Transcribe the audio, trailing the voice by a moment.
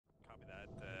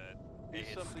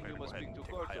It's something you must speak to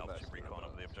Quartermaster recon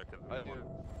about. of the objective. I am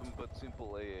but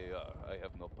simple AAR. I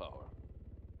have no power.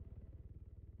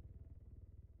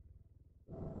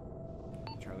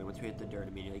 Charlie, once we hit the dirt,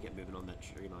 immediately get moving on that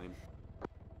tree line.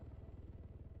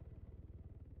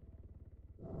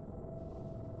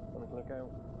 Look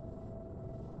out.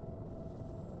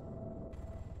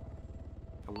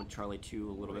 I want Charlie 2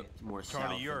 a little bit more south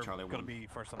Charlie, you're than Charlie 1. going to be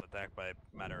first on the deck by a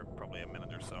matter of probably a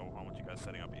minute or so. I want you guys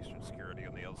setting up Eastern Security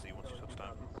on the LZ once you touch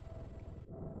down.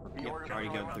 Yep, already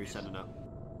going through setting up.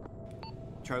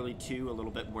 Charlie 2 a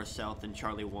little bit more south than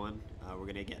Charlie 1. We're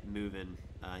going to get moving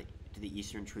to the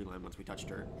eastern tree line once we touch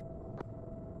dirt.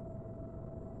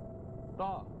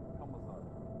 Stop! Commissar.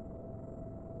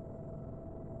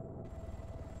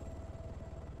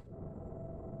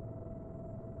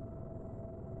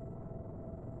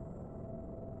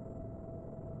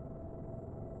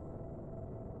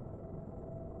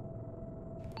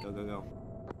 Go, go, go.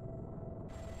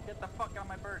 Get the fuck out of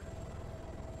my bird.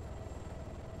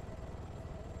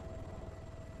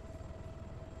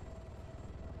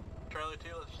 Charlie 2,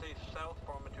 let's stay south,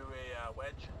 form into a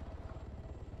wedge.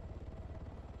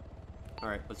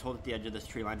 Alright, let's hold at the edge of this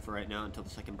tree line for right now until the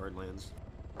second bird lands.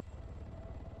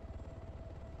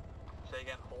 Say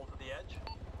again, hold to the edge.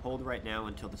 Hold right now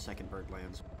until the second bird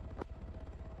lands.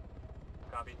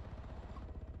 Copy.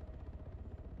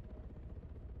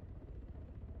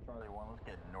 Charlie 1, let's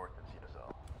get north and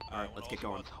CSL. Alright, let's get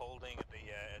going. Holding at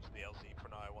the edge of the LZ for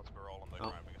now. Once we're all on the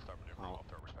ground, we can start maneuvering off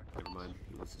to our respective. Never mind,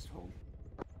 he wants us to hold.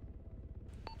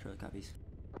 Charlie copies.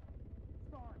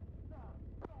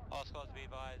 All squads be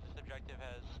advised, this objective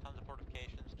has tons of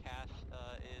fortifications. CAS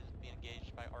is being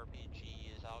engaged by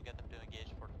RPGs. I'll get them to engage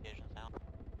fortifications now.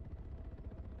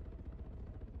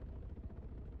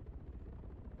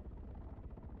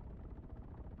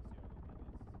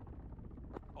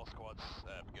 All squads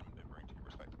begin maneuvering to your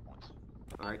respective points.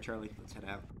 Alright, Charlie, let's head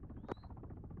out.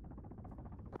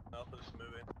 Alpha's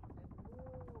moving.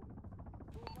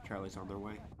 Charlie's on their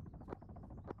way.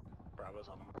 Bravo's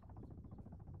on.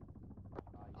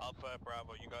 Alpha,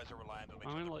 Bravo, you guys are reliant on each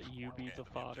other. I'm gonna let you be the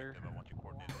fodder. I want you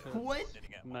coordinated. What?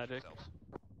 Medic.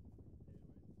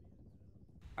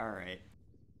 Alright.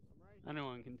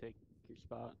 Anyone can take your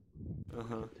spot.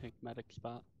 Uh-huh. Take medic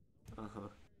spot. Uh-huh.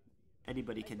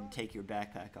 Anybody can take your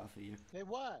backpack off of you. Hey,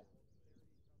 what?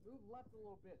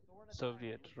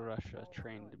 Soviet Russia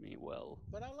trained me well.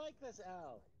 But I like this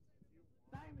Al.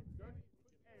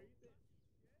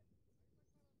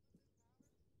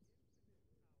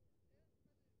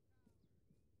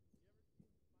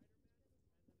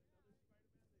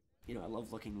 You know, I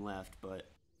love looking left,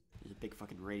 but there's a big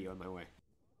fucking radio in my way.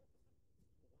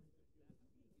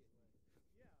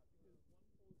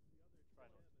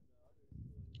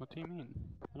 What do you mean?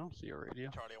 I don't see a radio.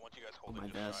 Charlie, I want you guys holding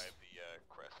just shy of the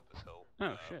crest of this hill.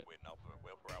 Oh, shit. Waiting Alpha,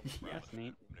 Bravo, That's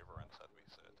neat. Maneuver inside we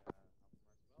said.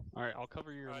 Alright, I'll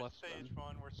cover your left then. Stage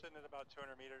 1, we're sitting at about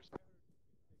 200 meters.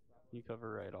 You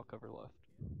cover right, I'll cover left.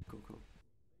 Cool, cool.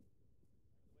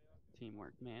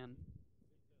 Teamwork, man.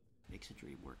 Makes a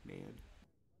dream work, man.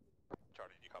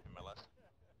 Charlie, did you copy my last?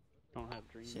 Don't have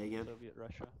dreams Say again? of Soviet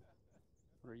Russia.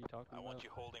 What are you talking about? I want you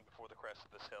holding before the crest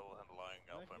of this hill and allowing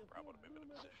Alpha and Bravo to move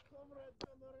into position.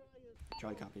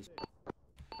 Charlie copies.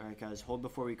 Alright guys, hold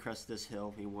before we crest this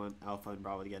hill. We want Alpha and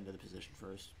Bravo to get into the position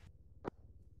first.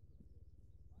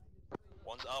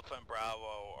 Once Alpha and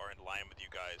Bravo are in line with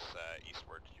you guys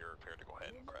eastward, you're clear to go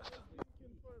ahead and crest.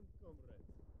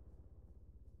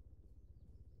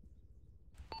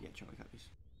 Yeah, Charlie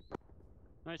copies.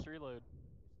 Nice reload.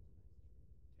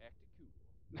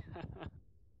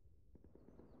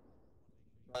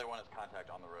 Charlie 1 has contact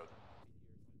on the road.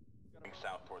 Going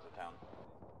south towards the town.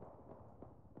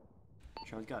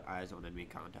 Charlie's got eyes on enemy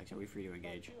contacts. Are we free to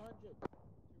engage?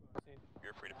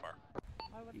 You're free to fire.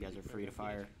 You guys are free to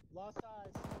fire. Lost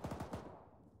eyes.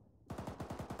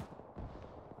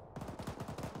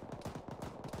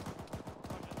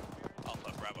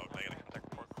 Alpha, Bravo, can I get a contact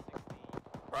report?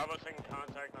 Bravo's in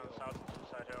contact on the south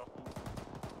side hill.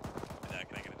 Can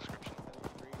I get a description?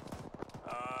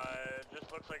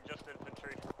 Just looks like just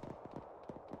infantry.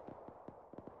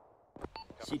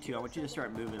 C2, I want you to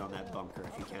start moving on that bunker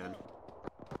if you can.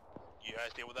 You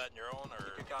guys deal with that on your own,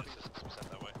 or assistance was sent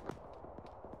that way?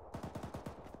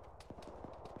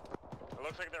 It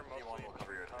looks like they're mostly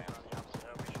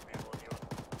we should be able to deal with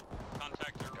it.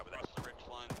 Contact are across the ridge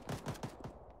line.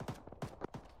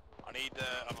 I need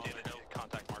updated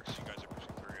contact marks. You guys are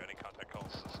pushing through any contact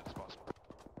calls as soon as possible.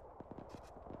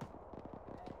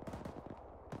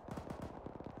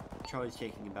 Charlie's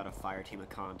taking about a fire team of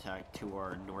contact to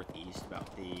our northeast,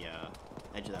 about the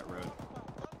edge of that road.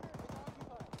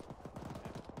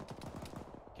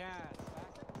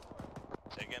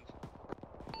 Say again.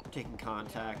 Taking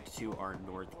contact to our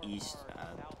northeast,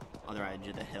 other edge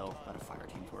of the hill, about a fire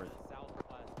team's worth.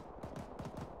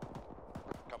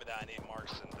 Copy that. I need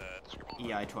marks and description.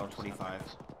 EI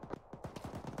 1225.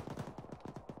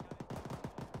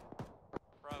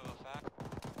 Bravo, fact.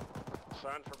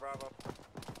 Sun for Bravo.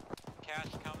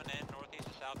 Cash coming in, northeast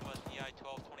to southwest, EI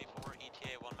 1224,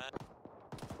 ETA 1 minute.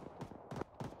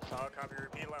 Solid copy,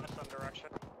 repeat, let us on direction.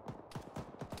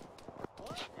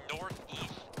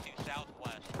 Northeast to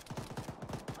southwest.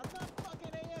 I'm not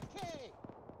fucking AFK!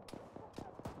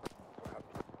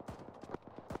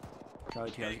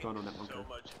 Charlie 2, how's it going on that bunker? So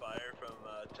much fire from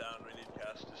town, we need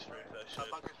cast to straight that shit.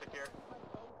 Bunker secure.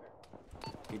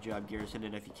 Good job, Garrison,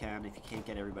 and if you can't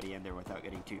get everybody in there without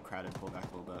getting too crowded, pull back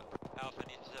a little bit. Alpha,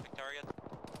 any specific target?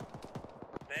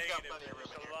 Negative,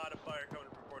 there's a lot of fire coming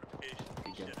from fortifications.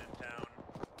 Good job. Shit in town.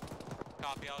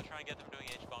 Copy, I'll try and get them doing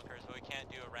H bunkers, but we can't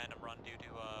do a random run due to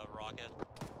rocket.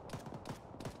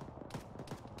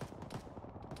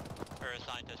 Or a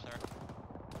scientist, sir.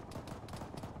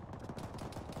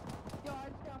 Yo, I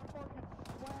just got fucking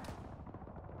sweat.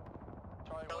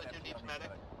 Charlie 2 needs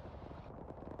medic.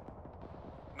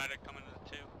 Medic coming to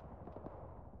the 2.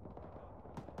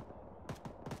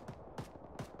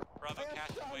 Bravo, I got Cash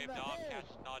is shot in waved the off, head. Cash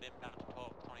is not inbound to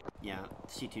 1220. Yeah,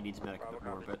 C2 needs medic a bit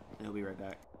more, but he'll be right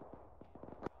back.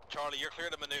 Charlie, you're clear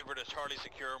to maneuver to Charlie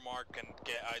secure mark and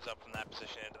get eyes up from that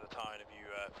position into the town if you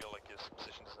feel like his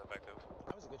position is effective.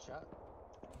 That was a good shot.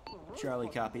 Charlie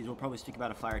copies. We'll probably stick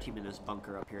about a fire team in this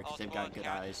bunker up here because they've got good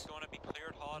Cash eyes. is going to be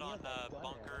cleared hot on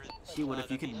bunkers. C1, if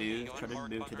you can the move, going try to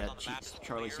marked move to bunkers that on the map is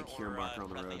Charlie clear secure or, marker on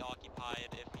the friendly road. occupied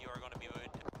if you are going to be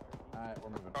moved. Alright,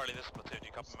 we're moving. Charlie, this is platoon. Do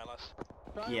you copy my last?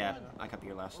 Yeah, I copy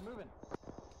your last. We're moving.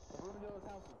 We're moving to those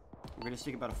houses. We're gonna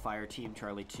stick about a fire team,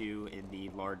 Charlie 2, in the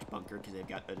large bunker because they've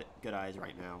got good eyes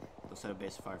right now. They'll set a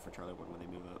base of fire for Charlie 1 when they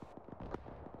move up.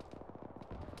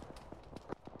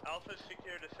 Alpha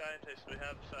secured a scientist, we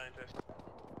have a scientist.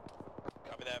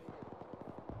 Copy that.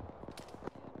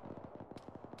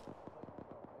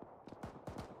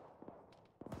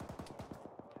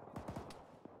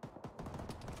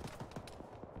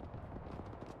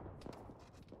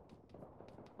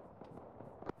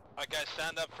 Alright guys,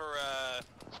 stand up for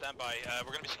standby.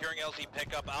 We're going to be securing LZ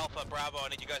pickup Alpha Bravo. I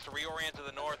need you guys to reorient to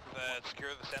the north,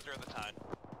 secure the center of the town.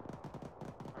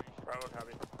 Bravo,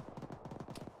 copy.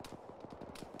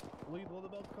 Lead, what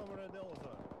about Comrade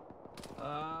Elazar?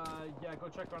 Yeah, go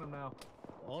check on him now.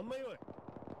 On my way.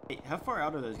 Hey, how far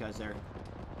out are those guys there?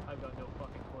 I've got no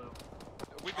fucking clue.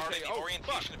 We've been the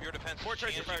orientation of your defense. More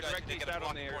tracer fire directly east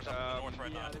on there.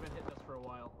 They've been hitting us for a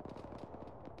while.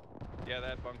 Yeah,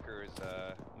 that bunker is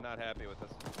not happy with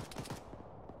us.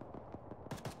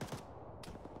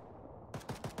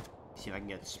 See if I can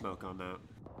get smoke on that.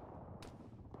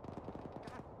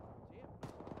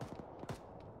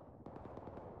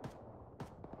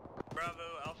 Bravo,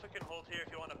 Alpha can hold here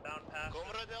if you want to bound past.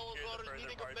 Comrade Here's Elazar the is further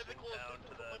needing parts in medical town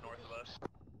to the assistance. north of us.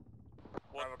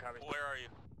 Bravo, copy. Where are you?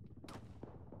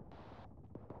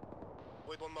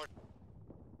 Wait one more.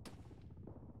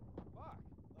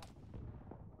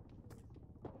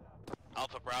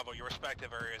 Alpha Bravo, your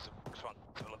respective areas of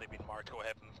responsibility being marked. Go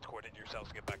ahead and coordinate yourselves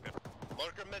to get back there.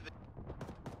 Marker medic.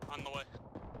 On the way.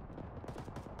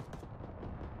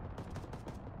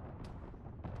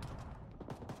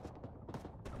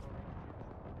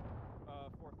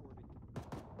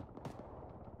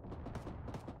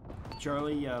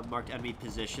 Charlie marked enemy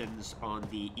positions on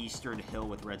the eastern hill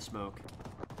with red smoke.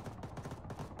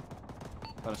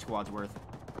 About a squad's worth.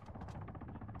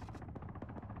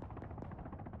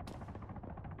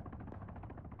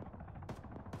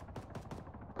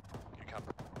 You copy.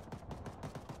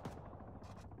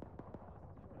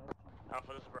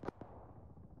 Alpha, this is Bravo.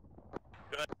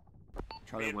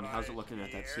 Charlie 1, how's it looking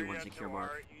at that C1 secure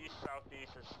mark? East,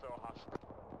 southeast is still hostile.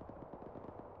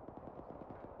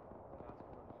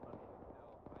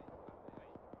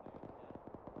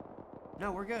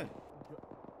 No, we're good.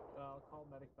 I'll call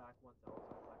medic back once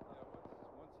Elazar's back up.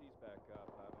 Once he's back up,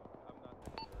 I'm not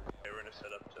necessarily. Okay, we're gonna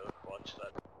set up to watch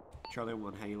that. Charlie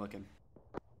 1, how you looking?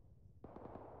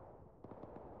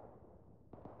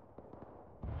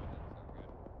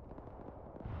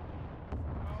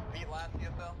 Pete, last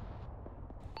CSL.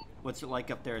 What's it like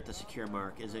up there at the secure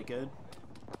mark? Is it good?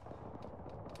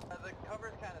 The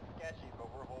cover's kind of sketchy,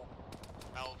 but we're holding.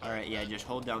 Alright, yeah, just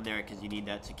hold down there because you need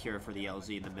that secure for the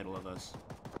LZ in the middle of us.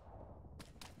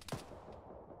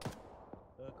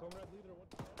 Comrade leader, what?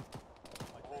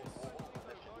 Hold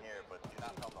position here, but do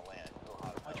not tell them to land. Go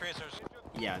hot. Tracers.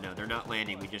 Yeah, no, they're not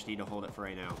landing. We just need to hold it for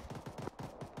right now.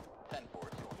 10-4, so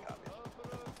copy.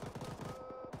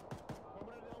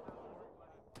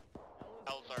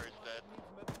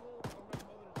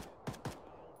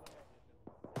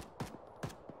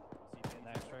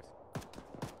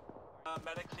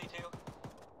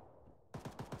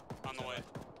 On the way.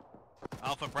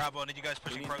 Alpha Bravo, I need you guys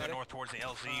pushing further north towards the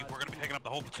LZ. We're going to be picking up the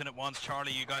whole platoon at once.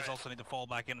 Charlie, you guys also need to fall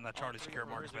back in that Charlie secure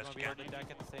mark as best you can. Need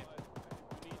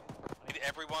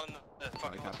everyone in the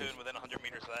fucking platoon within 100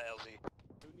 meters of that LZ.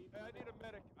 I need a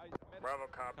medic. Bravo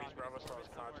copies. Bravo still has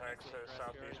contacts to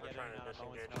southeast. We're trying to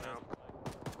disengage now.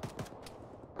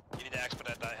 You need to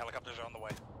expedite that. Helicopters are on the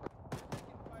way.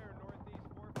 Fire northeast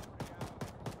 440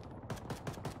 out.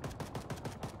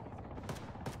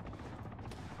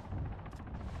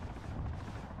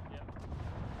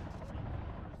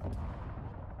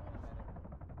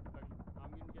 I'm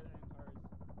gonna get Antares.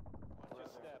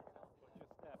 Just step.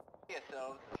 Just step.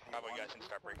 yourselves. Bravo, you guys can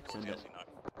start breaking towards the LZ now.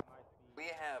 We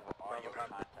have audio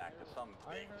contact with some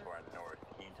big to our north.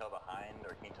 Can you tell the Hind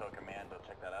or can you tell Command to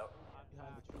check that out?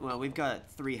 Well, we've got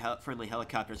 3 friendly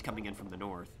helicopters coming in from the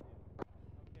north.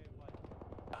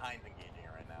 The Hind's engaging it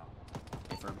right now.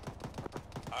 Confirm.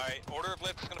 Alright, order of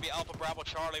lift is going to be Alpha Bravo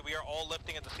Charlie. We are all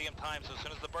lifting at the same time, so as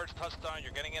soon as the birds touch down,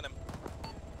 you're getting in them.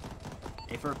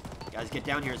 Affirm. Guys, get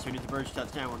down here as soon as the birds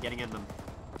touch down. We're getting in them.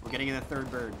 We're getting in the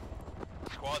 3rd bird.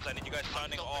 Squads, I need you guys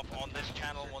sounding off on this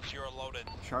channel once you're loaded.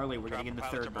 Charlie, we're getting in the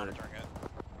Pilots 3rd are bird. monitoring it.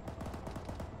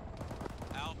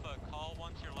 Alpha, call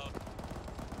once you're loaded.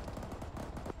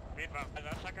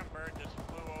 That second bird just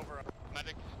flew over.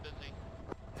 Medic is busy.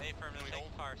 Affirm, taking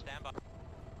fire, stand by. Is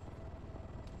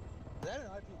that an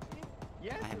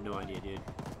RPG? I have no idea, dude.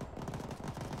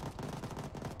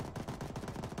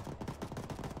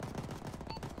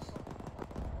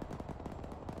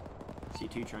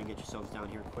 C2, try and get yourselves down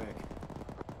here quick.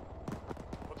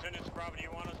 Platoon is Bravo. Do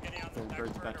you want us getting on this 3rd next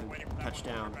bird's bird about or to waiting for that touch one to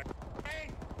down. come back? Hey!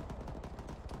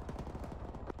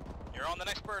 You're on the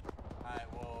next bird. Alright,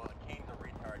 well, Kane's a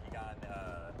retard. He got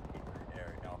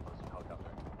air Alpha's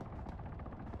helicopter.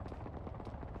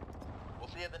 We'll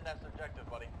see you at the next objective,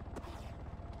 buddy.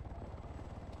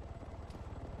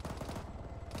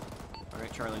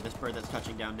 Alright, Charlie, this bird that's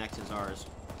touching down next is ours.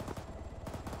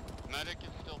 Medic is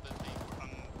still busy. I'm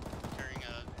carrying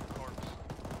a corpse.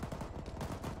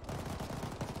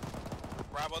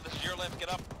 Bravo, this is your lift. Get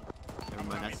up. Never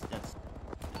mind, that's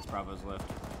Bravo's lift,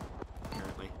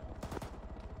 apparently.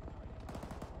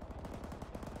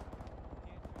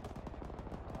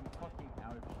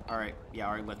 Alright, yeah,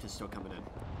 our lift is still coming in.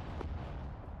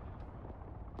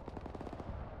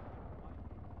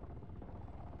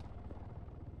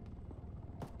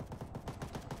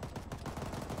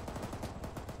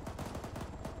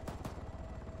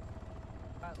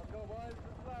 Alright, let's go, boys.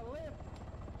 This is our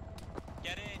lift.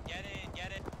 Get in, get in,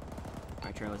 get in.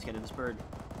 Alright, Charlie, let's get in this bird.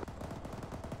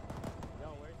 Yo,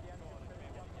 where's the enemy?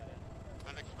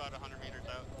 Medic's about 100 meters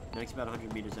out. Medic's about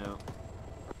 100 meters out.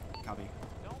 Copy.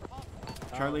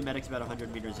 Charlie, medic's about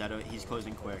 100 meters out. He's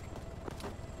closing quick.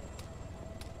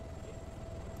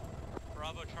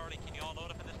 Bravo, Charlie, can you all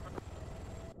load up in this?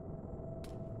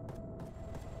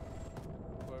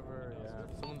 Whoever,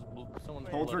 yeah. Someone's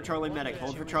Hold for Charlie medic.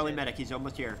 Hold for Charlie medic. He's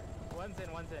almost here. One's in.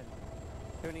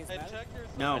 Who needs medic?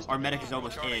 No, our medic is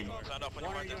almost Charlie, in. sound off when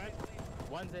you're marked.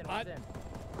 One's in.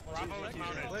 Bravo is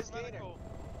mounted. Where's Gator?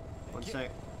 One sec.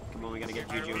 Come on, we gotta get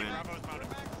Juju in. Bravo is mounted.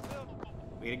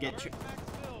 We gotta get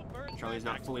Charlie's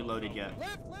not fully loaded yet.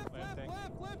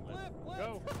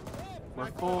 Go. We're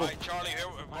full. Alright, Charlie, here,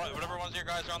 whatever ones of your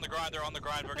guys are on the grind, they're on the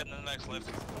grind. We're getting to the next lift.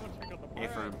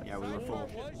 Affirm. Yeah, we were full.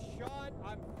 Was shot.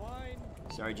 I'm fine.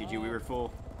 Sorry, Juju, we were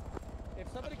full.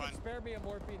 If somebody could spare me a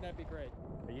morphine, that'd be great.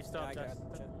 Are you still Yeah, I got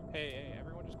just... it. Hey,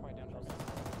 everyone just quiet down.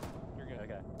 You're good.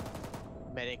 Okay.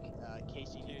 Medic,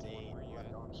 Casey needs a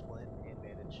left arm splint and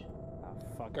bandage. Oh,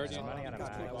 fuck. Guardian, Money on a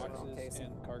got two mag. boxes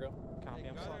and cargo. Copy,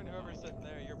 I'm sorry. whoever's sitting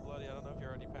there, you're bloody. I don't know if you're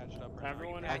already patched up or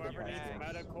Everyone, not. whoever needs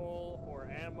medical or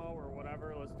ammo or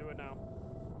whatever, let's do it now.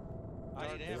 I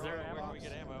need Is ammo. there Where ammo? can we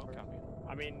get ammo? Copy.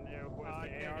 I mean, if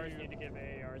the ARs need to give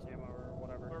ARs ammo or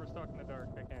whatever. Whoever's stuck in the dark,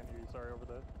 I can't hear you. Sorry, over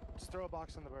the... Just throw a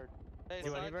box on the bird. Hey, Do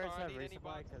any sidecar, birds I have need any resupply?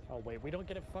 boxes? Oh wait, we don't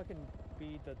get to fucking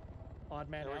be the odd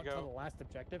man There we out till go. the last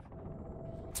objective?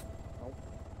 Nope.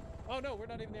 Oh no, we're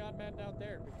not even the odd man out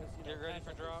there because, you know... Get ready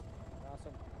for assholes. drop.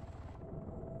 Awesome.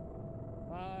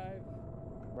 5...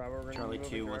 Bravo, we're gonna Charlie move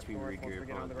 2, in once we direct course once we regroup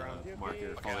get on on the ground. the marker,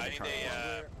 Okay, follow I the need Charlie.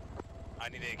 I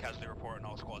need a casualty report in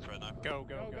all squads right now. Go.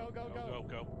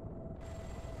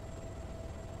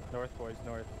 North, boys,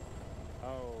 north.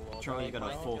 Oh, well, Charlie's got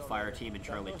a don't full go fire there. team, and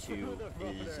Charlie Don't 2 go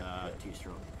there. is too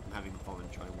strong. I'm having him fall in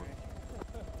Charlie 1.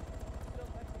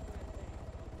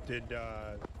 Did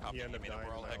Copy, he end you up mean dying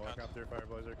we're all in that head cuts? helicopter, fire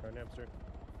blazer, cone hamster?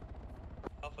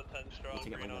 Alpha 10 strong, Need to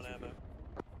get green my on guys ammo. regrouped.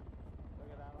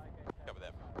 Cover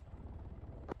that.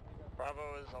 Bravo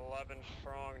is 11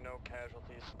 strong, no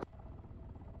casualties.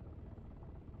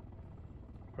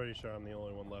 Pretty sure I'm the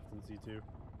only one left in C2.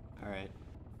 Alright.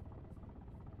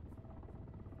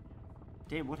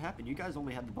 Damn, what happened? You guys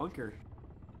only had the bunker.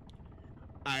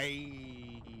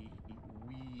 We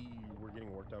were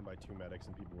getting worked on by 2 medics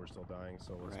and people were still dying,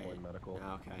 so let's blame medical.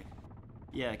 Okay.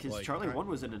 Yeah, because Like, Charlie 1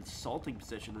 was in an assaulting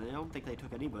position, and I don't think they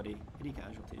took any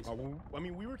casualties. I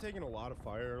mean, we were taking a lot of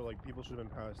fire, like, people should have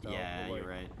been passed out. Yeah, but, like,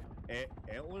 you're right.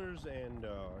 Antlers and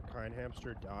Kind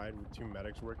Hamster died with 2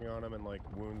 medics working on him, and, like,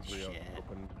 wounds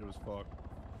reopened. It was fucked.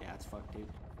 Yeah, it's fucked, dude.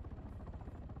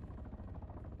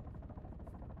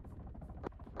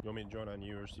 You want me to join on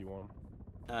you or C1?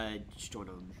 Just join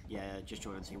on. Yeah, just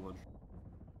join on C1.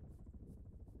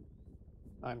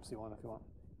 I'm C1 if you want.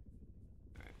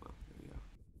 Alright, well, there we go.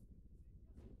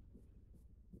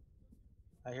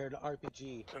 I heard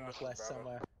RPG northwest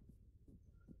somewhere.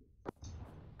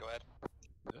 Go ahead.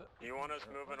 Do you want us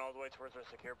moving all the way towards our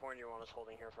secure point, or you want us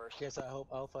holding here first? Yes, I hope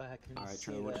Alpha can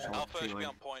see that. Alpha should be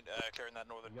on point, clearing that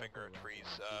northern finger of trees.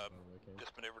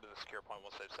 Just maneuver to the secure point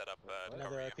once they've set up.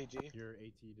 Another RPG? Your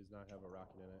AT does not have a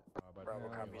rocket in it. Bravo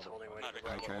copies holding way to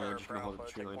Alright, Charlie, we're just gonna hold the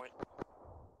tree line.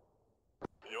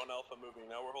 You want Alpha moving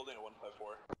now? We're holding at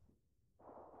 154.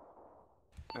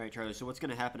 Alright, Charlie, so what's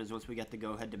gonna happen is once we get the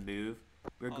go-ahead to move,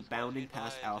 we're bounding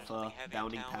past Alpha,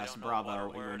 bounding past Bravo,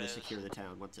 and we're gonna secure the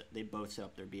town once they both set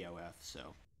up their BOF,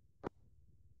 so.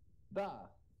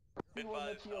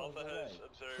 Advised, Alpha has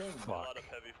observed a lot of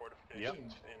heavy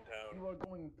fortifications in town.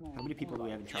 How many people do we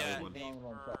have in Charlie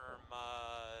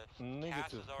 1?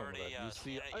 Cass is already, you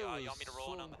want me to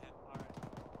roll in on the hip? I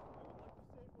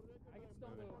can still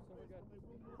move, so we're good.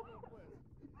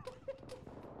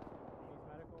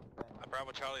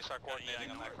 Bravo Charlie, start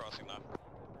coordinating on that crossing now.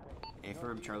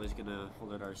 Affirm, Charlie's gonna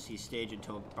hold at our C stage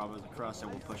until Bravo's across, and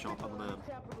we'll push off on them.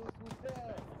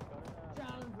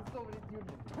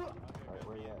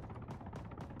 Where you at?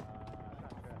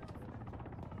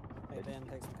 Hey Ben,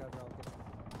 take some cover.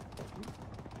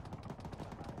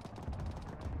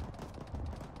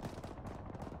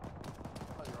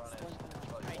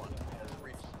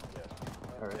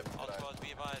 I'll get All squads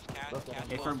be advised, Cass.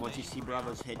 Affirm, once you see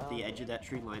Bravo's hit the edge of that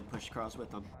tree line, push across with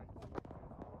them.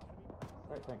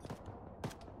 Alright, thanks.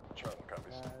 Charlie,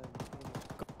 copies.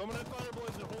 Coming in fire,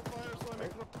 boys, and hold fire so I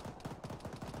make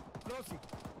crossing.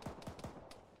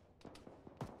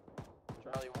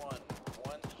 Charlie 1,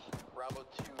 once Bravo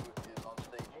 2 is on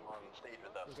stage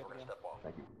with us, we're gonna step off.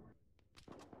 Thank you.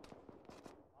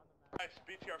 Nice,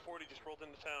 BTR 40 just rolled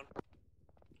into town.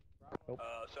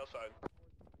 South side.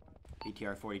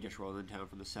 BTR 40 just rolled in town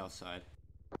from the south side.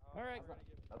 Alright.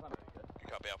 Good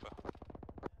copy, Alpha.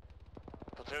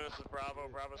 Platoon, this is Bravo.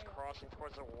 Bravo's crossing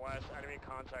towards the west. Enemy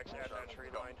contacts at that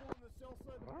tree line.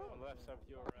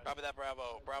 Copy that,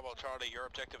 Bravo. Bravo, Charlie, your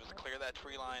objective is to clear that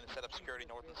tree line and set up security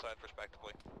north and south,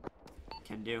 respectively.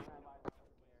 Can do.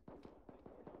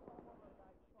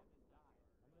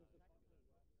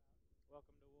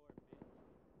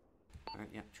 Alright,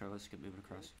 yeah, Charlie, let's get moving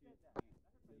across.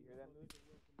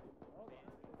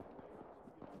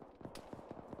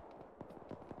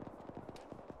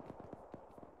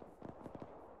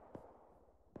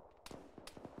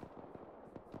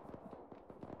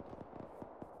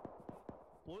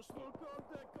 Push for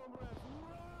contact, comrades!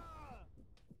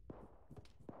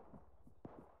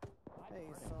 Hey,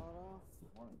 sawed off.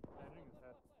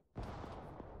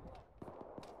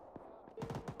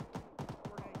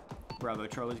 Bravo,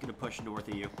 Charlie's gonna push north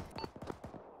of you.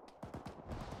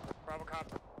 Bravo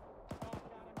cop.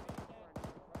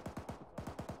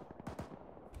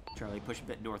 Charlie, push a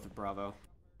bit north of Bravo.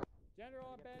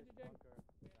 General, I'm bandaging.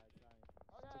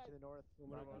 Stick to the north.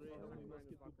 Bravo, you must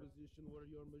get to position where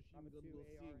your machine gun will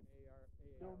sing.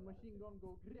 Your machine gun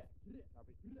go grip, grip,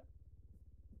 grip.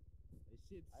 I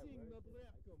said sing, not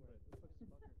rap, comrade.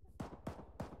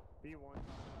 B1.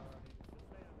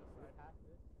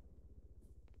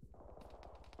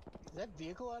 Is that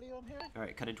vehicle audio I'm hearing?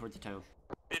 Alright, cut in towards the town.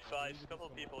 Be advised, a couple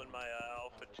of people in my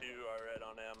Alpha 2 are red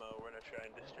on ammo. We're gonna try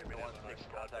and distribute it to next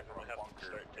contact. We're gonna have to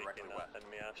start taking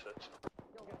enemy assets.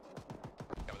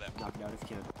 Cover that. Knock it out if you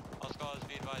can. All squads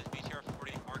be advised, BTR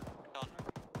 40 marked on.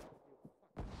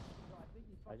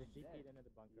 I just GP'd into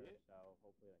the bunker, so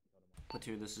hopefully I can kill them all.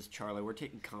 Platoon, this is Charlie. We're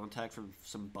taking contact from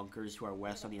some bunkers to our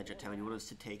west on the edge of town. You want us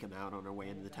to take them out on our way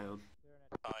into the town?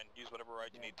 Fine, use whatever right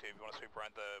you need to. If you want to sweep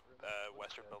around the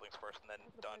western buildings first and then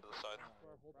down to the side.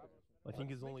 I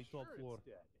think it's only top floor.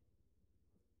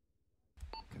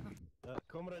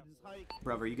 Comrade is high.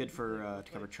 Bravo, are you good for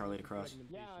to cover Charlie to cross?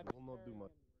 Yeah, Will not do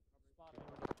much.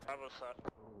 Bravo set.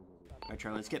 Alright,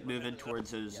 Charlie, let's get moving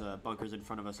towards those bunkers in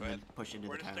front of us and then push into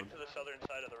We're the gonna town. stick to the southern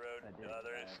side of the road.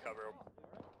 There is cover.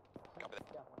 Copy that.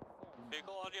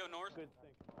 Vehicle audio north.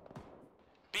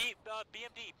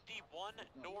 BMD,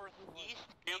 D1 northeast,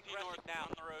 north now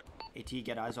on the road. AT,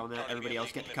 get eyes on that. Everybody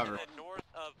else get cover. North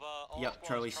of, Yep,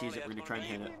 Charlie sees it. We're gonna try and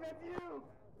hit it.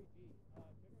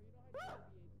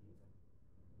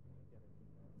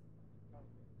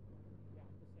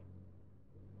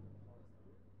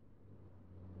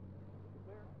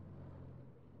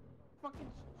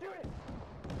 Fucking shoot it!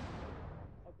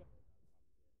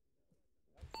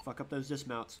 Fuck up those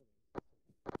dismounts.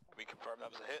 We confirm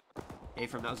that was a hit.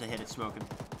 A-firm, that was a hit. It's smoking.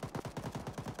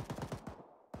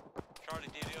 Charlie,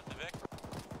 do you deal with the Vic?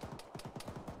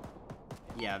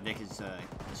 Yeah, Vic is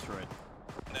destroyed.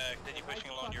 Continue pushing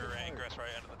along your ingress right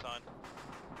end of the ton.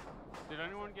 Did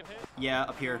anyone get hit? Yeah,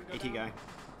 up here, AT guy.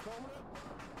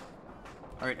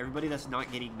 Alright, everybody that's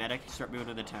not getting medic, start moving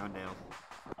to the town now.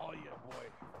 Oh yeah, boy.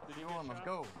 Did you Come on, get let's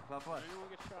shot? go. Southwest. Did anyone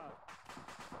get shot?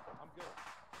 I'm good.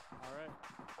 Alright.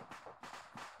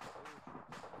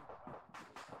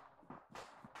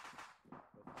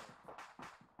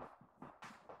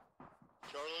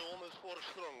 Charlie 1 is 4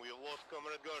 strong. We have lost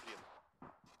Comrade Guardian.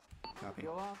 Copy.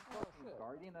 You lost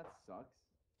Guardian? That sucks.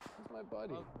 He's my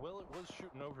buddy. Well, it was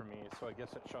shooting over me, so I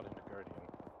guess it shot into Guardian.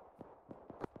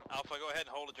 Alpha, go ahead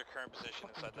and hold at your current position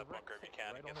inside that bunker if you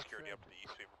can and get security up to the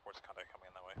east. We have reports of contact coming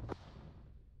in that way.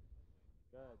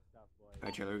 Good stuff, boys.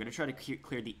 Alright, Charlie, we're gonna try to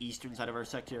clear the eastern side of our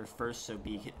sector first, so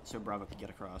Bravo can get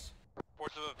across.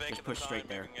 Reports of a vacant Just push straight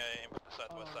there. moving in the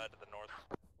southwest side to the north.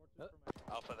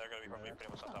 Alpha, they're gonna be probably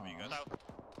pretty much on top of you guys.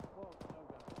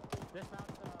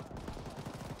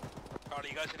 Carly,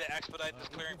 you guys need to expedite this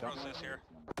clearing process here.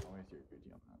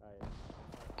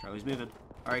 Charlie's moving.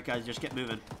 Alright guys, just get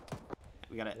moving.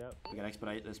 We gotta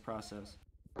expedite this process.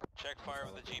 Check fire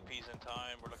with the GPs in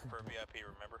time. We're looking for a VIP,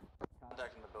 remember?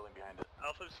 Contacting the building behind it.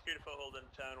 Alpha security foothold in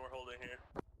town, we're holding here.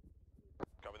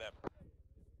 Copy that.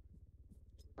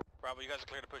 Bravo, you guys are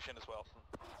clear to push in as well.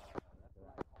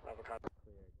 Bravo, clear.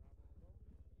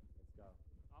 Let's go.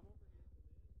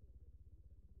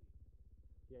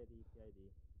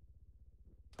 PID.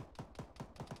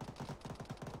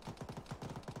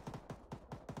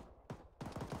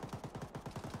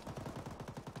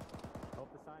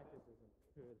 Hope the scientist isn't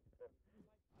good.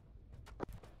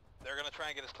 They're gonna try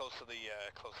and get as close to the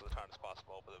town as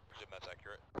possible, but I presume that's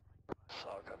accurate.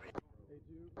 Solid copy.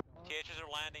 THs are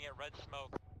landing at red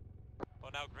smoke.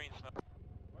 Well, now green smoke.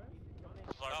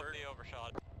 Stop the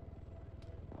overshot.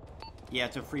 Yeah,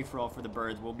 it's a free-for-all for the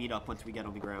birds. We'll meet up once we get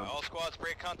on the ground. All squads,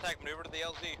 break contact, maneuver to the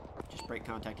LZ. Just break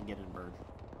contact and get in bird.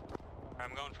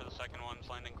 I'm going for the second one, it's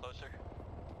landing closer.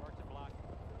 Marked in black.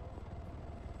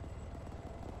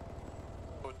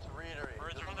 To reiterate,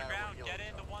 Birds are on the ground, get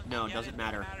in the one. No, it doesn't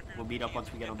matter. We'll meet up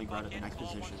once we get on the ground at the next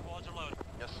position. Squads are loaded.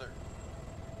 Yes, sir.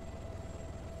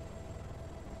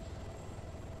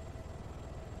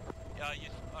 Are you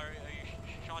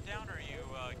shot down or are you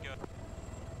good?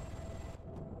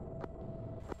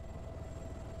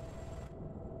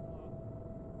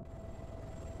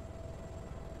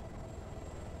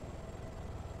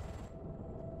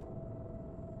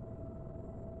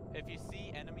 If you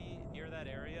see enemy near that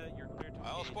area, you're clear to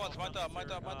All squads, mind up.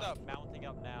 Mounting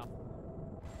up now.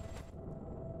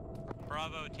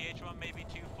 Bravo, TH1 may be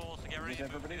too full, so get ready to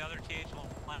move to the other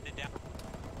TH1 landed down.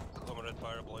 Limited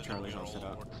fire blaze. Charlie's all set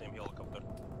up. Same helicopter.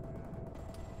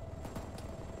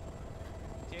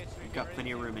 We've got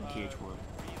plenty of room in TH1.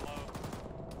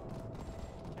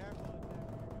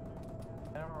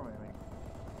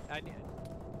 I need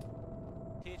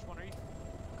TH1, are you?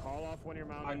 Call off when you're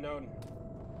mounted. Unknown.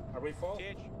 Are we full?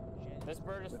 TH. This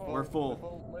bird is full. We're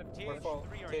full.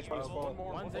 TH3, are you full?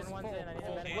 One's in, one's in. I need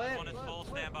a medic. TH1 is full,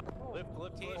 stand by. Lift.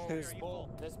 TH3, are you full?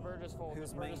 This bird is full.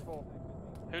 This bird is full.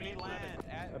 Who need land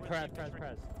at Press.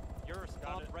 You're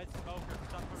stop red smoke or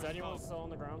something. Is anyone still on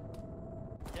the ground?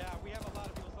 Yeah, we have a lot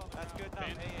of people still on the ground. That's good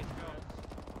enough. AH, go.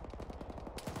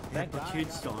 That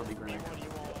platoon's still on the ground.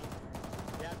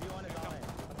 Yeah, B1 is on it.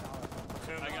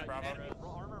 I got Bravo.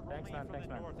 Armor rolling in from the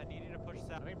north. I need you to push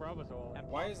south. I think Bravo's all.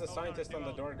 Why is the scientist on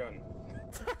the door gun?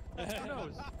 Who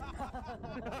knows?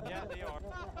 Yeah, they are.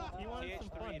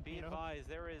 TH3, be advised,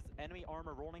 there is enemy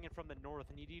armor rolling in from the north.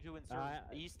 I need you to insert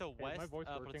east to west. Is my voice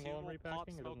working while I'm platoon will pop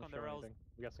repacking? It smoke doesn't on show their LZ. anything.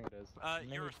 I'm guessing it is.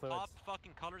 You're pop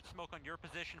fucking colored smoke on your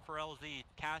position for LZ.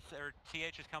 Cass or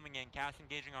TH is coming in. Cass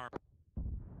engaging armor.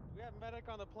 We have medic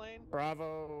on the plane.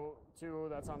 Bravo 2,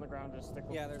 that's on the ground. Just stick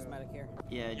with Yeah, there's a medic here.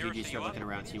 Yeah, GG, start looking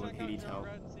around, see who needs help.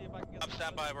 I'm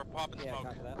standby, we're popping Yeah,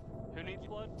 smoke. copy that. Who needs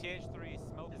blood? TH3,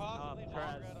 smoke is up.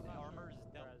 Armor's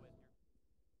dealt with.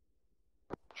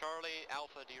 Charlie,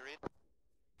 Alpha, do you read?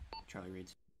 Charlie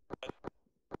reads.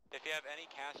 If you have any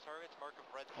cast targets, mark of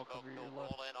red smoke, they'll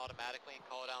roll in automatically and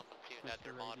call it out from platoon that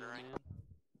they're monitoring.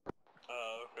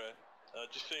 Oh, okay.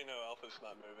 Just so you know, Alpha's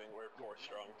not moving. We're 4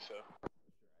 strong, so.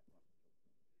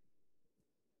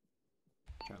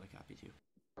 Charlie copies you.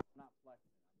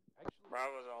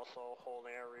 Bravo's also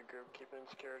holding our regroup, keeping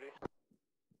security.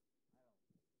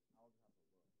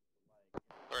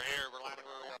 We're here, we're landing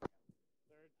where we are.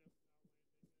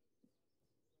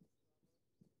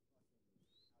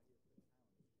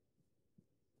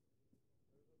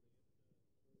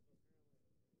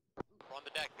 We're on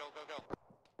the deck, go, go, go.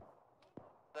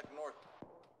 Deck north.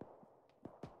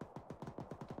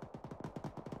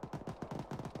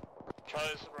 Charlie,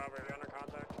 this is Robert, are you under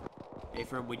contact?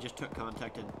 A-firm, we just took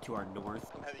contact to our north.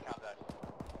 Some heavy contact.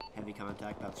 Heavy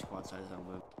contact, about squad size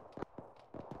element.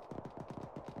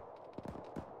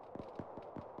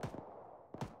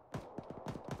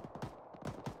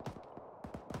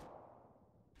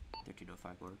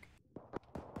 Mark.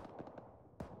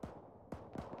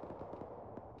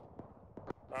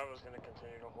 I was going to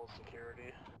continue to hold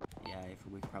security. Yeah,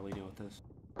 we could probably deal with this.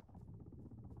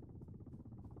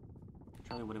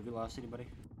 Charlie, when have we lost anybody?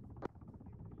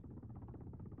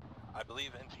 I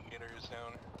believe Instigator is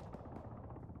down.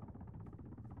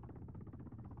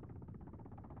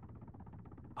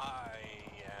 I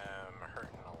am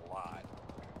hurting a lot.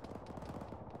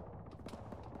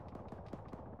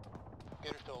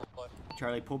 Gator's still alive.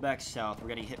 Charlie, pull back south. We're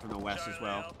getting hit from the west Charlie, as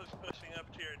well. Alpha's pushing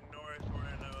up to your north. We're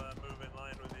going to move in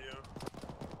line with you.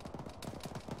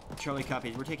 Charlie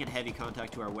copies. We're taking heavy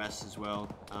contact to our west as well.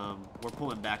 We're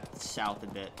pulling back south a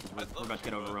bit because we're about to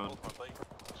get overrun. Both my legs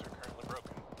are currently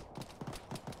broken.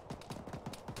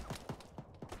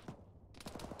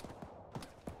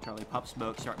 Charlie, pop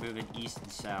smoke. Start moving east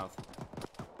and south.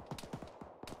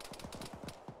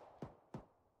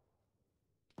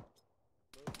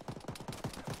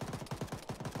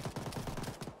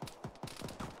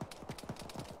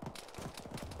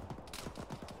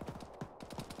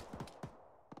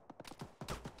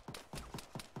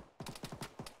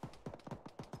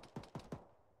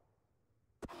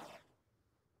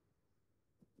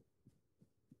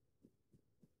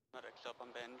 Up,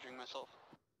 I'm bandaging myself.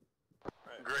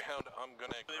 Right. Greyhound, I'm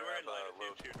gonna grab we're in line low.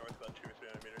 with you to your north about 2 or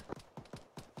 300 meters.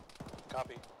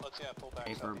 Copy. Let's pull back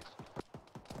A-firm. southeast.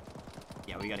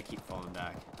 Yeah, we gotta keep falling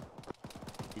back.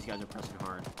 These guys are pressing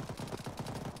hard.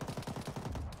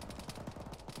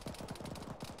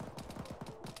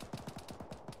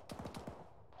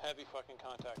 Heavy fucking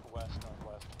contact west,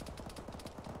 northwest.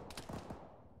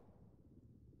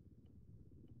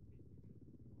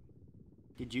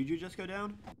 Did Juju just go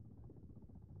down?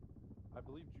 I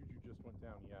believe Juju just went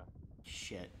down, yeah.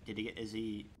 Shit. Did he get, is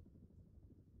he...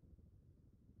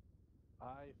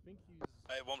 I think he's...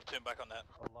 Hey, one platoon back on that.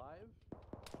 Alive?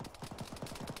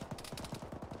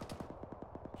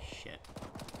 Shit.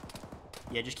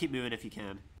 Yeah, just keep moving if you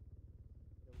can.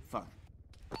 Fuck.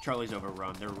 Charlie's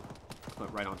overrun. They're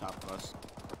put right on top of us.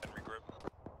 And regroup.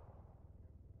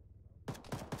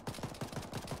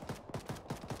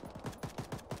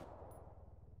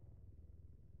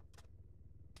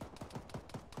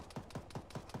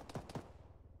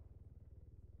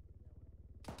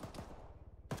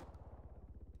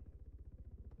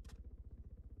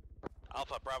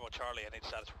 Alpha, Bravo, Charlie, I need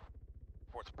status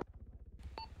reports.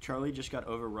 Charlie just got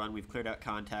overrun. We've cleared out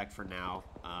contact for now.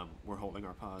 We're holding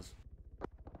our pause.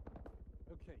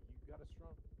 Okay, you got a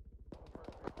strong...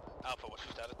 Alpha, what's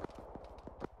your status?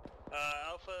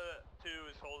 Alpha 2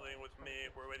 is holding with me.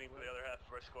 We're waiting for the other half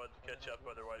of our squad to catch up,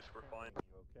 otherwise we're fine.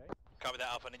 Okay. Copy that,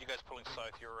 Alpha. I need you guys pulling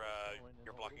south. You're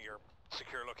blocking your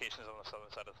secure locations on the southern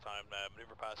side at the time.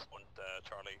 Maneuver past one,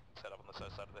 Charlie, set up on the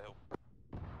south side of the hill.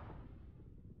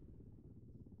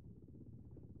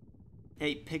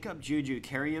 Hey, pick up Juju.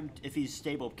 Carry him, if he's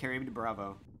stable, carry him to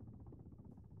Bravo.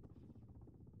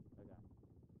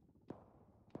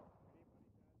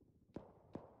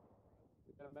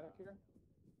 We got a medic here?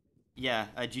 Yeah,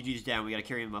 Juju's down. We gotta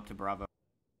carry him up to Bravo.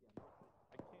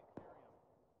 I can't carry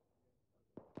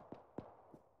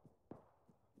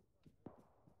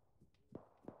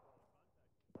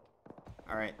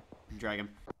him. Alright, drag him.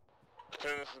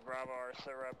 This is Bravo. Our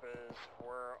sit rep is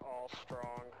we're all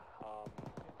strong.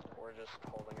 We're just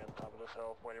holding at the top of this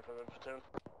hill, waiting for the platoon.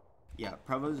 Yeah,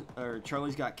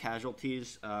 Charlie's got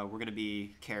casualties. We're gonna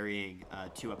be carrying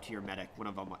 2 up to your medic. One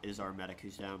of them is our medic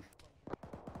who's down.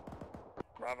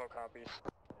 Bravo copies.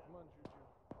 Come on,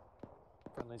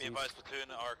 Juju. Be advised,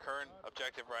 platoon, our current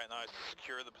objective right now is to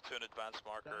secure the platoon advance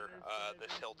marker.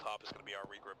 This hilltop is going to be our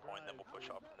regroup point, then we'll push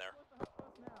up from there.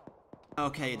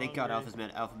 Okay, thank God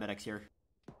Alpha Medic's here.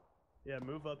 Yeah,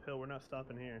 move uphill, we're not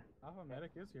stopping here. Alpha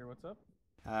Medic is here, what's up?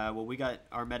 Well, we got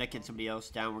our medic and somebody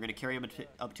else down. We're gonna carry him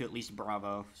up to at least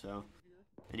Bravo, so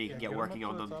and you can get working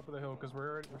on them. Top of the hill, because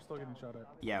we're still getting shot at.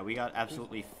 Yeah, we got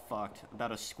absolutely fucked.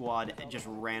 About a squad just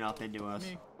ran up into us.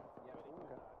 Me.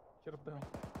 Get up the hill.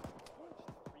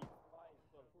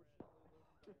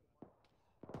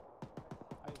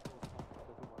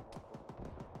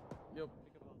 Yep.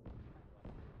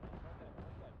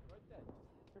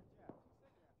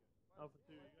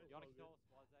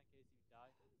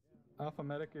 Alpha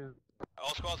medic is.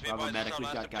 All squads be Bravo advised, medic, our we've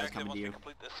last got guys objective. coming Once to we you.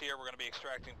 complete this here, we're going to be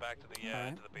extracting back to the to the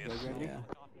base. You guys ready? Yeah.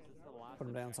 Put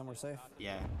him down somewhere safe.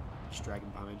 Yeah, just drag him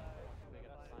behind.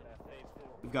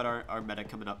 We've got our medic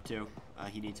coming up too.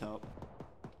 He needs help.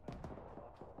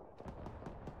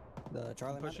 The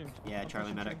Charlie medic? Yeah,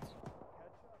 Charlie medic.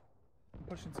 I'm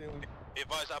pushing ceiling. Be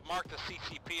advised, I've marked the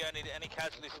CCP. I need any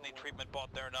casualties that need treatment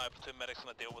bought there now. Platoon medic's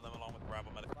going to deal with them along with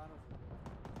Bravo medic.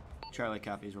 Charlie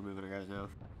copies. We're moving our guys now.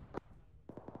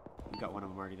 We've got one of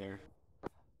them already there.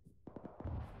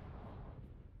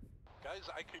 Guys,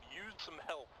 I could use some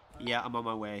help. Yeah, I'm on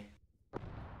my way.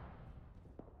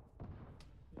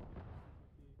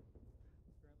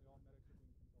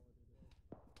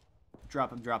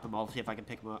 Drop him. I'll see if I can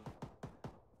pick him up.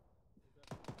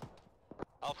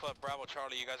 Alpha, Bravo,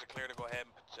 Charlie, you guys are clear to go ahead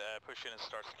and push in and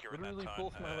start securing Literally that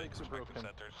town. both my legs are broken.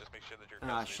 Centers. Just make sure that your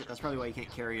Ah, shit, that's probably why you can't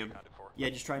carry him. Yeah,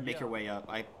 just try and make your way up.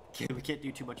 We can't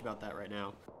do too much about that right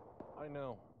now. I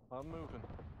know. I'm moving.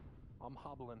 I'm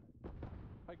hobbling.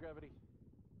 Hi, Gravity.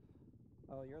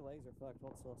 Oh, your legs are fucked.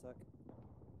 Hold still a sec.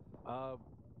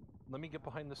 Let me get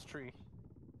behind this tree.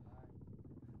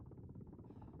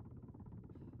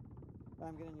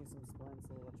 I'm getting you some splints,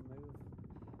 so I'll let you move.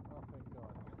 Oh, thank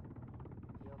God.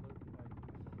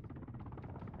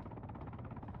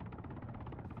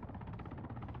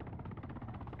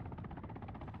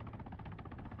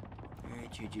 Yeah,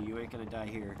 Alright, Juju, you ain't gonna die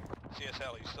here.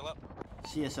 CSL, you still up?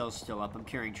 CSL's still up. I'm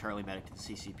carrying Charlie medic to the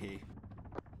CCP.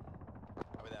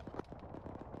 Copy that.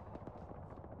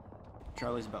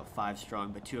 Charlie's about 5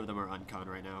 strong, but 2 of them are uncon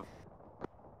right now.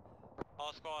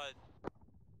 All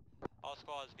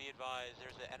squads, be advised,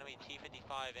 there's an enemy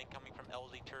T-55 incoming from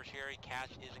LZ Tertiary.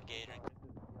 Cash is engaging.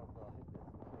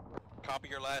 Copy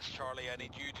your last, Charlie. I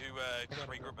need you to just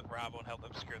regroup with Bravo and help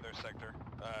them secure their sector.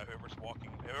 Whoever's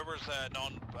fucking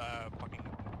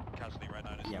casualty right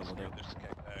now. Yeah, we'll do.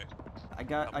 I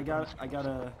got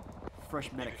a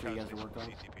fresh medic for you guys to work on.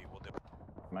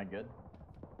 Am I good?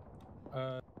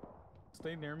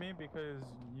 Stay near me because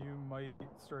you might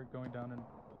start going down in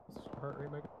heart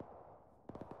rate, maybe.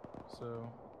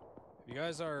 So, if you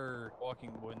guys are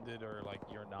walking wounded or like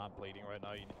you're not bleeding right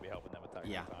now, you need to be helping them attack.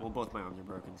 Yeah, well, both my arms are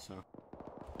broken, so.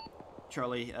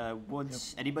 Charlie,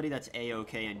 once anybody that's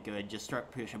A-OK and good, just start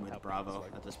pushing with Bravo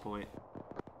at this point.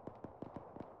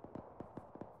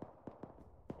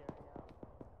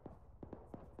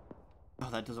 Oh,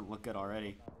 that doesn't look good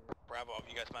already. Bravo, have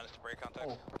you guys managed to break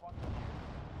contact?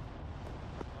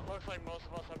 Looks like most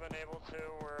of us have been able to.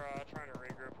 We're trying to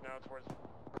regroup now towards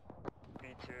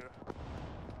B2.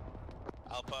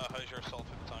 Alpha, how's your assault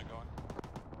through the town going?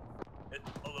 It's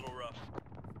a little rough.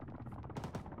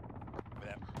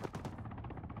 Yeah.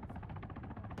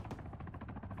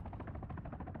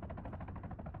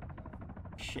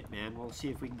 Shit, man. We'll see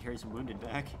if we can carry some wounded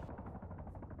back.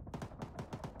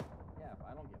 Yeah, if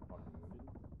I don't get fucking wounded.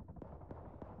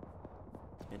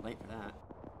 It's a bit late for that.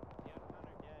 Yeah,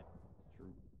 Connor dead.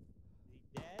 True. Is he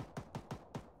dead?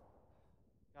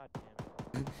 God damn it.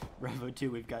 Bravo 2,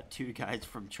 we've got 2 guys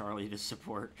from Charlie to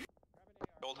support.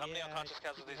 Gold, how many unconscious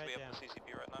casualties do we have in the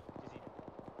CCP right now?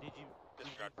 Did you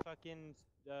fucking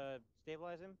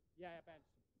stabilize him? Yeah, I benched.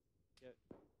 Yeah.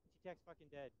 T-Tech's fucking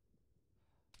dead.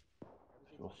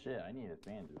 Well, shit, I need his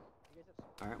bandages.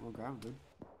 Alright, we'll grab him, dude.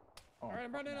 Oh, Alright,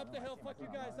 I'm running up the hill. Fuck you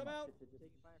guys. I'm out. Taking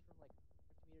fire from like 50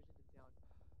 meters into town.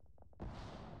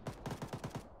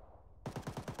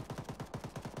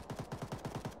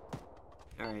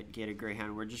 Alright, Gator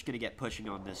Greyhound, we're just gonna get pushing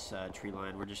on this tree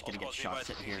line. We're just gonna get shots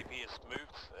sitting here. CCP is moved.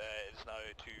 It is now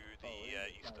to the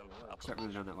east of Start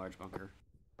moving down that large bunker.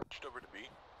 Just over to B.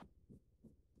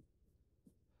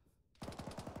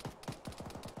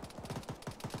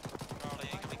 Charlie,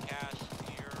 incoming cash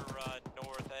to your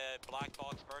north, black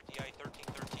box, RTI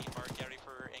 1313, mark, get ready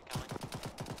for incoming.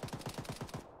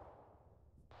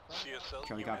 CSL,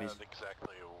 Charlie you copies. have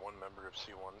exactly 1 member of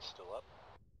C1 still up.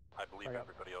 I believe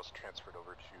everybody else transferred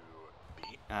over to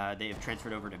B. They have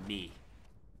transferred over to me.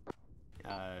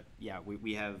 Yeah,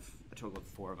 we have a total of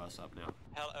 4 of us up now.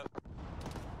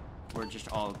 We're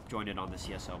just all joined in on the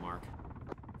CSL mark.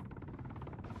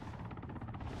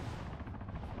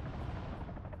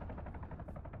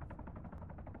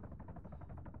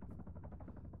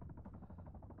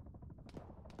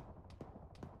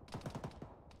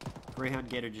 Greyhound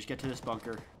Gator, just get to this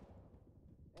bunker.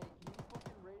 Hey, can you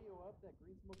fucking radio up that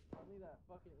green smoke suddenly that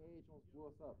fucking AH almost blew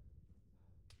us up?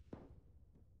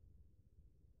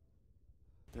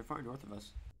 They're far north of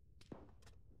us.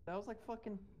 That was like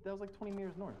 20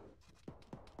 meters north.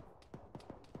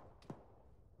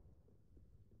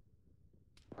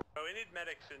 Oh, we need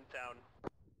medics in town.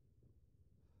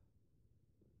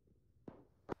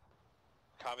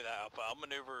 Copy that, Alpha. I'll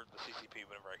maneuver the CCP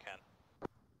whenever I can.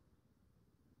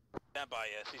 Stand by,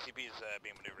 CCP is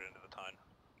being maneuvered into the town.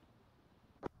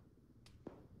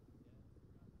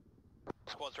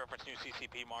 Squad's reference new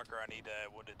CCP marker. I need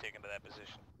wounded taken to that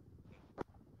position.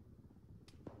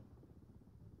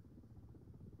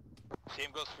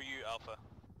 Same goes for you, Alpha.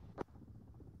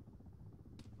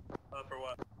 For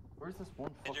what? Where's this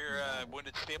one? Get your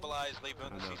wounded stabilized, leave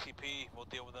them in the CCP. We'll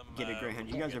deal with them. Get it, Greyhound.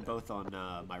 You guys are both on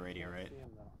my radio, right?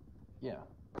 Yeah.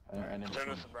 I never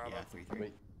changed. Yeah, 3-3.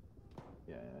 Wait.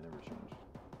 Yeah, I never changed.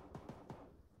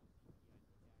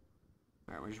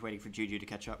 Alright, we're just waiting for Juju to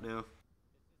catch up now.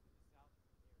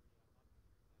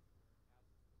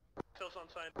 Tills on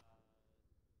sign.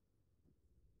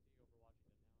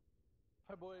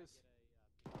 Hi, boys.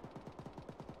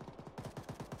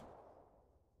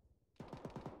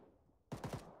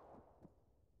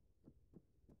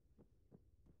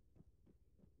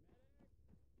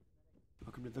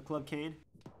 Welcome to the club, Kane.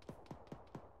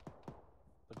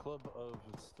 The club of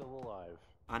still alive.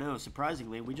 I know,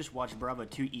 surprisingly, we just watched Bravo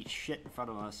 2 eat shit in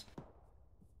front of us.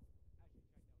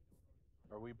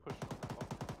 Are we pushing?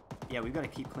 Yeah, we've got to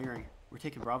keep clearing. We're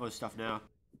taking Bravo stuff now.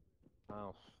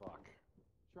 Oh, fuck.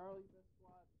 Charlie, best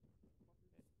squad.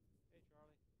 Hey,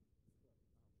 Charlie.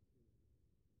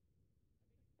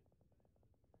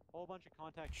 Whole bunch of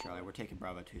contacts. Charlie, we're taking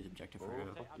Bravo 2's objective right now.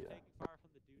 I'm taking fire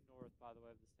from the dude north, by the way,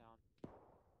 of this town.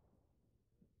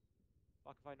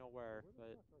 Fuck if I know where,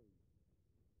 but...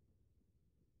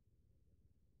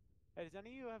 Hey, does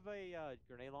any of you have a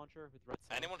grenade launcher with red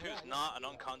smoke? Anyone who's not an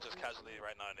unconscious casualty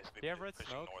right now needs to be Do you have red pushing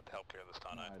smoke? north to help clear this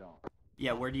town out. I don't.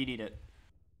 Yeah, where do you need it?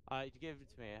 You give it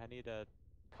to me. I need a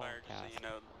Fire, just so you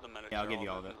know, the medics Yeah, I'll are give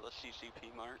you all of it. the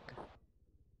CCP mark.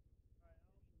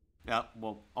 Yeah,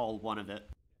 well, all one of it.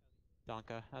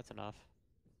 Donka, that's enough.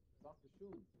 Stop the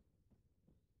shoes.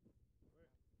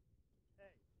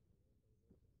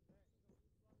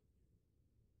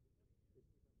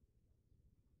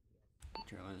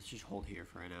 Charlie, let's just hold here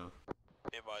for right now.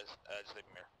 Be advised, just leave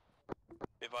him here.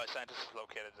 Be advised, scientist is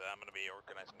located. I'm going to be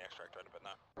organizing the extract right a bit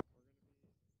now.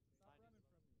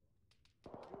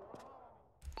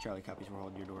 Charlie copies, we're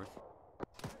holding your north.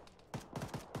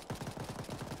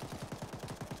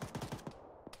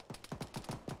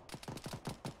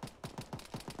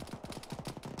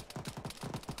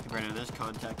 Hey, Brandon, there's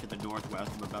contact to the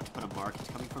northwest. I'm about to put a mark. He's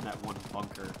coming from that one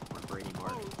bunker where Brady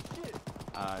marked.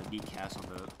 Oh, shit. Need cast on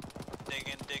that.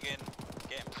 Dig in,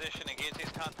 get in position, engage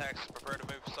these contacts, prepare to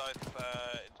move south,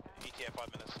 ETA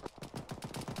 5 minutes.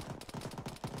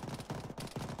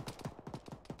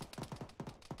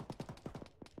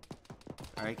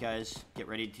 Alright guys, get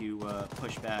ready to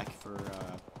push back for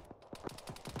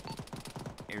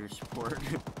air support.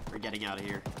 We're getting out of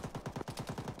here.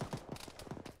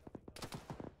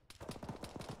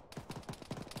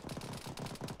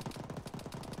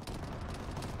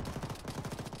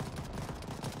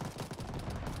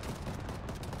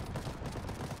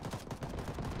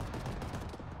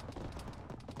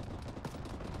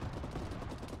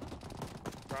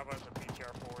 Bravo's a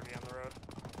PTR 40 on the road.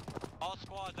 All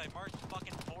squads, I marked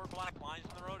fucking 4 black lines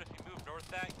on the road. If you move north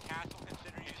of that, CAS will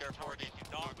consider you as a target. If you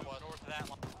don't move north of that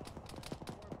line.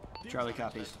 Charlie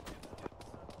copies.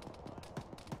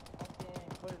 Okay,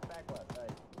 put it back left. Hey,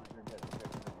 you're good.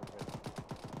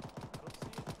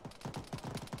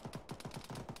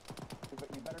 You're good.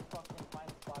 You better fucking find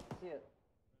a spot to see it.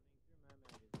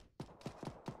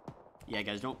 Yeah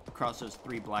guys, don't cross those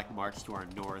 3 black marks to our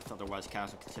north, otherwise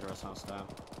CAS will consider us hostile.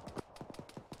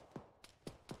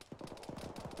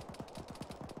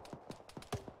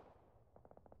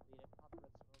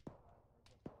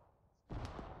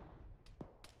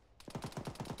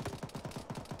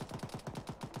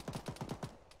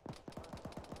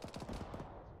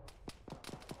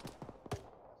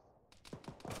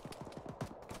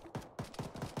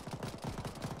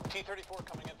 T-34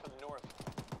 coming in from the north.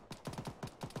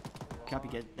 Copy,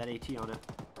 get that AT on it.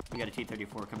 We got a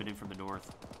T-34 coming in from the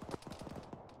north.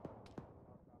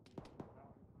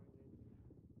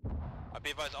 I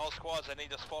be advised, all squads, I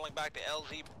need us falling back to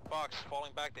LZ box,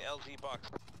 falling back to LZ box.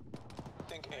 I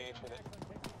think AH hit it.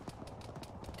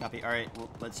 Copy, alright, well,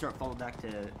 let's start falling back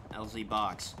to LZ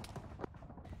box.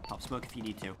 Pop smoke if you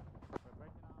need to.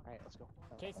 Alright, let's go.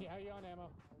 Casey, how you on ammo?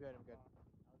 I'm good, I'm good.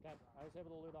 Cat, I was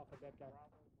able to loot off a dead guy.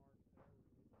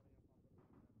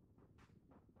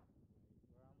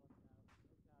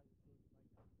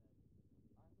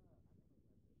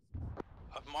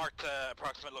 I've marked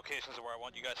approximate locations of where I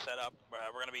want you guys set up.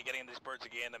 We're going to be getting these birds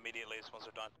again immediately as once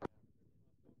they're done.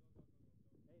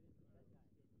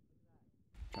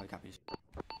 Charlie copies.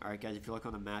 Alright guys, if you look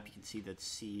on the map, you can see that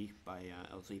C by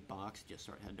LZ box. Just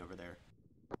start heading over there.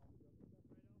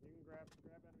 You can grab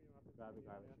enemy weapons.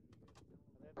 Grab it.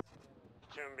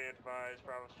 Soon be advised,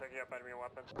 Bravo's picking up enemy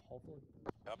weapons. Hopefully.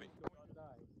 Copy.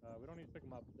 We don't need to pick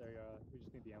them up there, we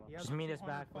just need the ammo. Just meet us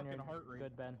back when you're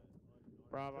good, Ben.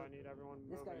 Bravo, I need everyone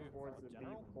moving towards the B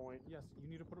point. Yes, you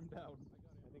need to put him down.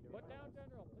 Put down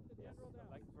General. Put the General down.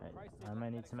 I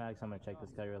might need some mags, I'm gonna check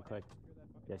this guy real quick.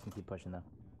 You guys can keep pushing though.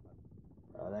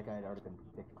 That guy had already been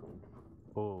picked clean.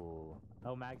 Oh,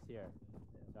 Mag's here.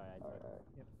 Sorry, I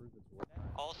can't prove it's working.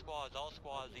 All squads.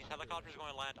 These helicopters are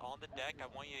going to land on the deck. I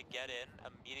want you to get in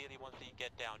immediately once you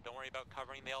get down. Don't worry about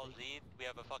covering the LZ. We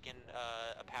have a fucking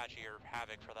Apache or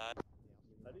Havoc for that.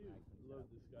 How do you load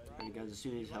this guy? Alright guys, as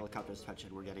soon as helicopters touch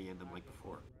it, we're getting in them like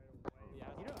before.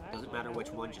 Doesn't matter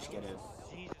which one, just get in.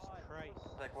 Jesus Christ.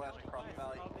 Like west across the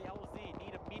valley. Of the LZ.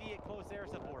 Need immediate close air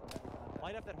support.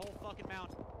 Light up that whole fucking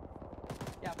mountain.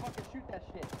 Yeah, fucking shoot that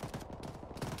shit.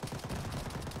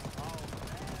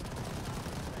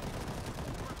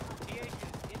 TH is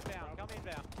inbound. Come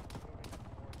inbound.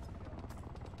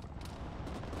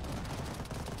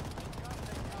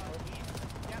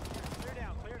 Yep, clear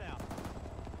down.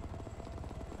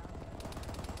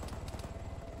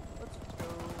 Let's go.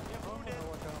 Get wounded.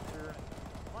 Helicopter.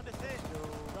 On to sit. Go.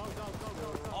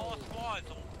 All squads,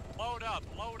 load up.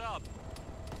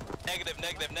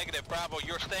 Negative. Bravo,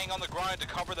 you're staying on the ground to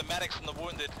cover the medics and the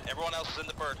wounded. Everyone else is in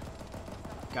the bird.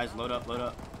 Guys, load up.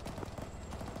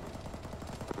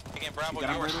 Again, Bravo, you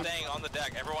are staying on the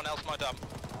deck. Everyone else mount up.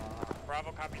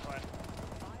 Bravo, copy flash.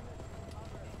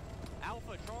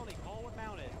 Alpha Charlie, call when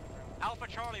mounted. Alpha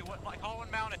Charlie, call when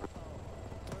mounted.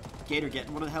 Gator, get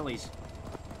in one of the helis.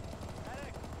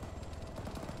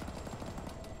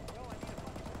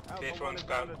 TH1's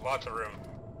got lots of room.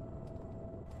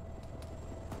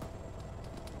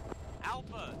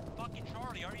 Alpha, fucking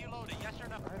Charlie, are you loaded? Yes or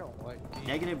no? I don't like these.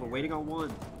 Negative, we're waiting on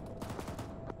one.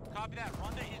 Copy that.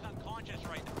 Rhonda is unconscious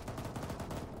right now.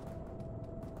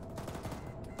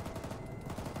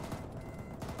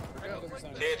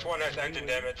 TH1 has engine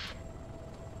damage.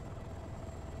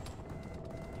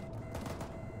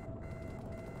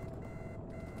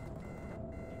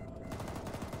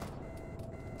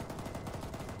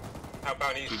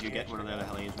 Outbound east. Did you get one of the other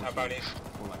helis? Outbound east.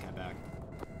 Pull that guy back.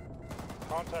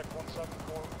 Contact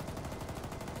 174.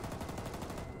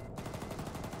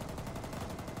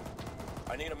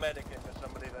 I need a medic if there's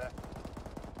somebody there.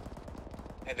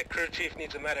 Hey, the crew chief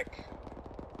needs a medic.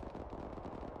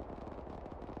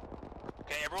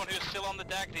 Okay, everyone who's still on the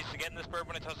deck needs to get in this bird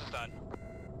when it touches down.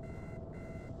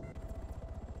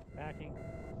 Backing.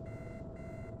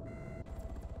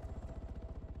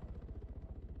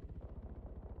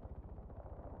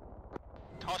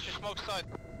 Toss your smoke side.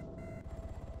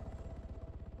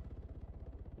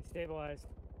 Stabilized.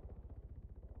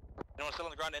 Anyone still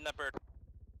on the ground in that bird?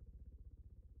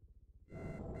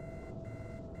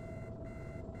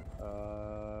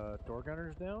 Door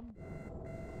gunner's down?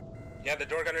 Yeah, the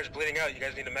door gunner's bleeding out. You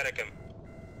guys need to medic him.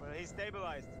 Well, he's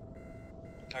stabilized.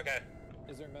 Okay.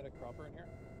 Is there a medic proper in here?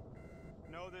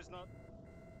 No, there's not.